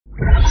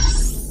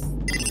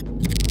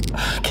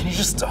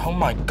just, oh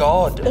my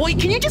God. Oi,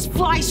 can you just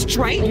fly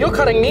straight? You're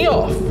cutting me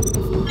off.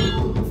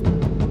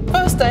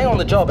 First day on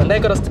the job and they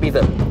got us to be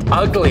the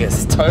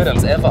ugliest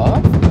totems ever.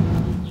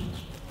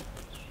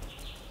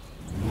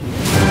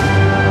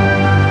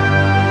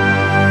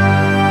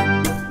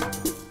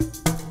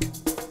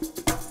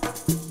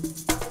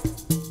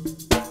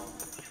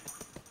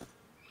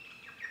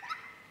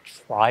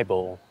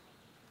 Tribal?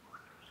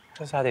 What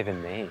does that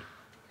even mean?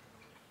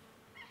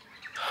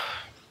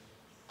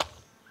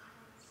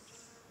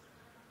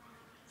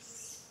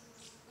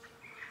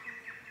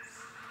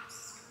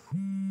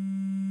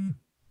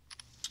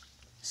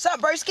 Sup,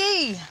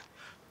 broski?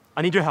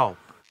 I need your help.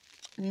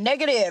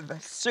 Negative.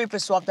 Super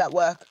swamped at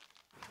work.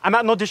 I'm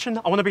at an audition.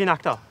 I want to be an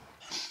actor.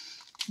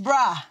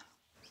 Bruh.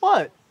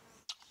 What?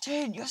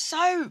 Dude, you're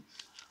so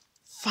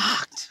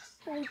fucked.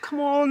 Oh, come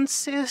on,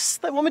 sis.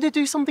 They want me to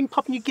do something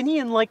Papua New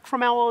Guinean, like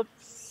from our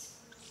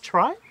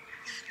tribe?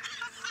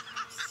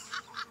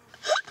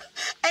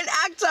 An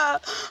actor!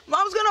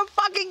 Mom's gonna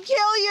fucking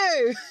kill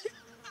you!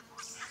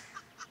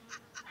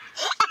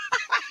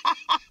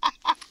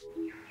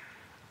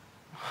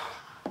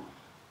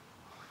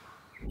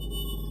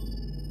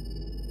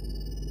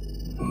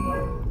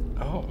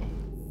 Oh.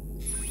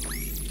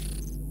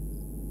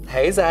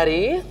 Hey,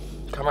 Zaddy.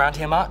 Come around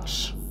here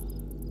much?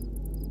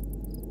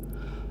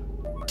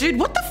 Dude,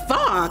 what the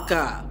fuck?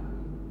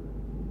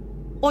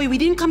 Oi, we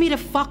didn't come here to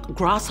fuck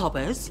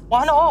grasshoppers.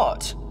 Why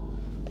not?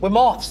 We're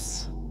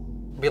moths.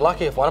 Be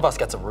lucky if one of us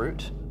gets a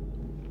root.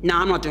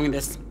 Nah, I'm not doing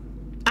this.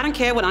 I don't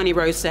care what Auntie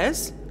Rose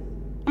says.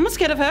 I'm not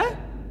scared of her.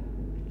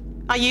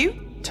 Are you?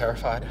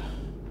 Terrified.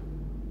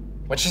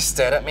 When she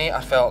stared at me,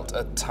 I felt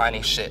a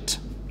tiny shit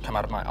come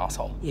out of my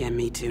asshole. Yeah,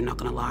 me too, not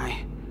gonna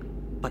lie.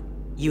 But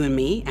you and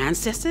me,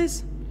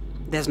 ancestors?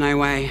 There's no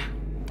way.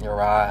 You're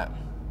right.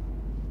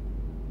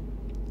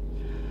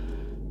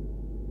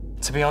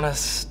 To be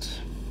honest,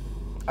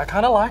 I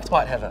kind of liked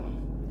White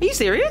Heaven. Are you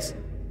serious?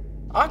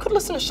 I could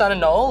listen to Shannon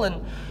Knoll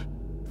and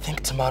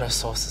think tomato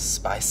sauce is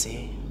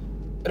spicy.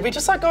 It'd be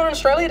just like going to an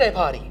Australia Day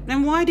party.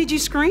 Then why did you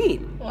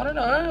scream? I don't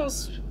know, I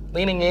was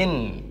leaning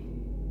in.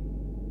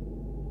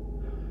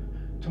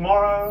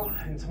 Tomorrow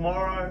and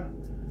tomorrow.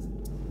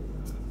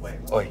 Wait,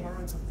 Oi,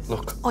 tomorrow?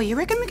 look. Oh, you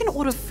reckon we can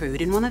order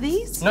food in one of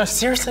these? No,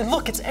 seriously,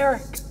 look, it's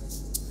Eric.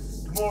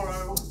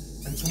 Tomorrow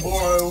and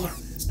tomorrow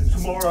and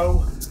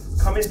tomorrow.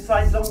 Come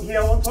inside zone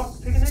here on top,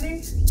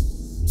 Pickaninny.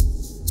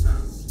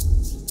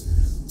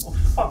 Oh,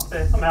 fuck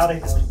this, I'm out of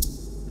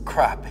here.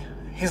 Crap,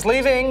 he's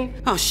leaving.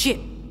 Oh, shit.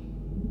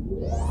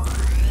 Wow.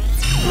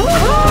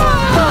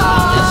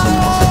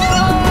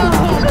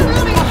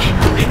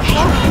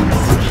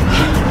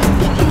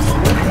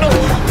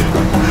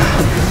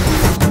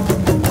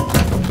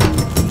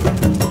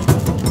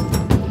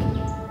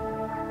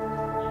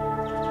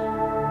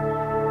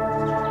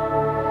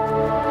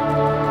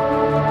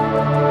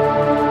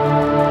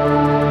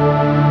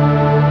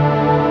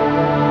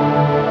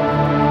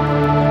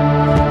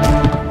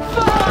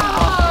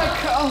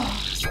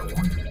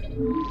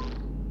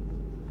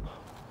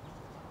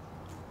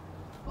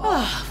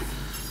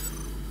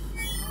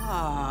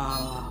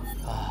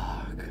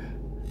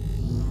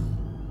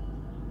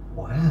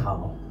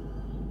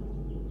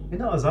 You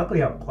know, I was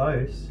ugly up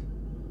close.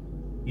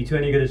 You two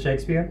any good at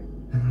Shakespeare?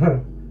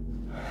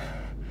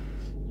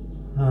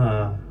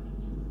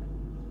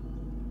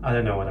 I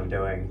don't know what I'm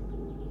doing.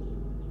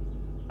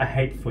 I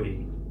hate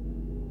footy.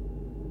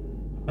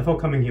 I thought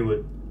coming here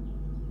would...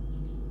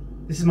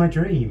 This is my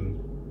dream.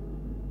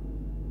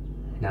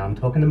 Now I'm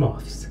talking to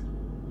moths.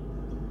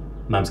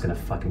 Mum's gonna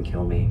fucking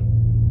kill me.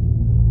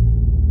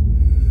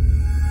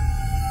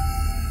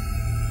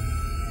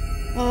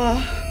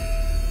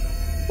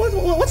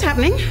 What's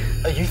happening?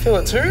 You feel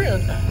it too?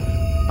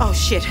 Oh,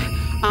 shit.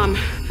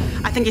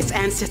 I think it's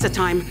ancestor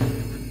time.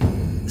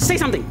 Say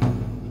something.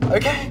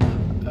 Okay,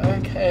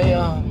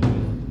 yeah.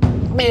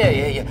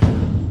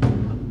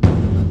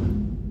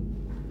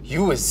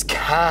 You is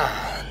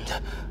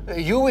kind.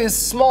 You is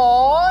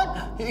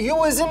smart.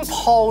 You is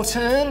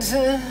important.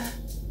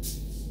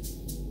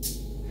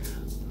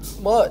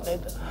 What?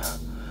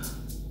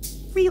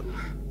 Real.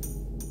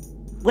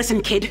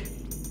 Listen, kid.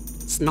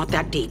 It's not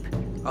that deep,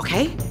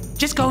 okay?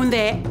 Just go in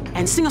there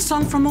and sing a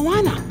song from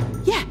Moana.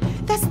 Yeah,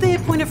 that's their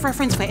point of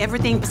reference for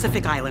everything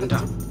Pacific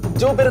Islander.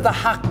 Do a bit of the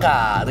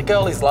haka. The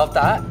girlies love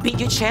that. Beat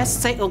your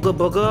chest, say Ooga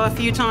Booga a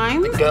few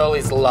times. The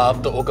girlies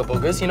love the Ooga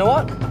Boogas. You know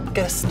what?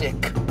 Get a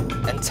stick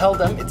and tell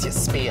them it's your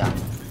spear.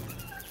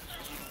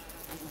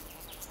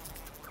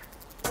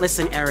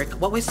 Listen, Eric,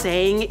 what we're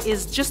saying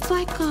is just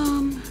like,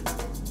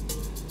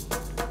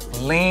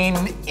 Lean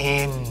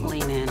in.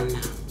 lean in.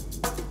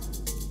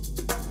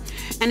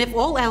 And if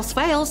all else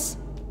fails,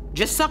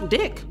 just suck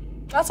dick.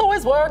 That's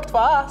always worked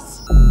for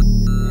us.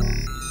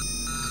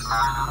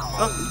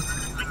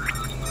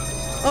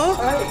 Oh,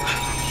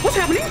 what's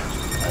happening? I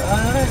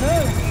don't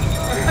know.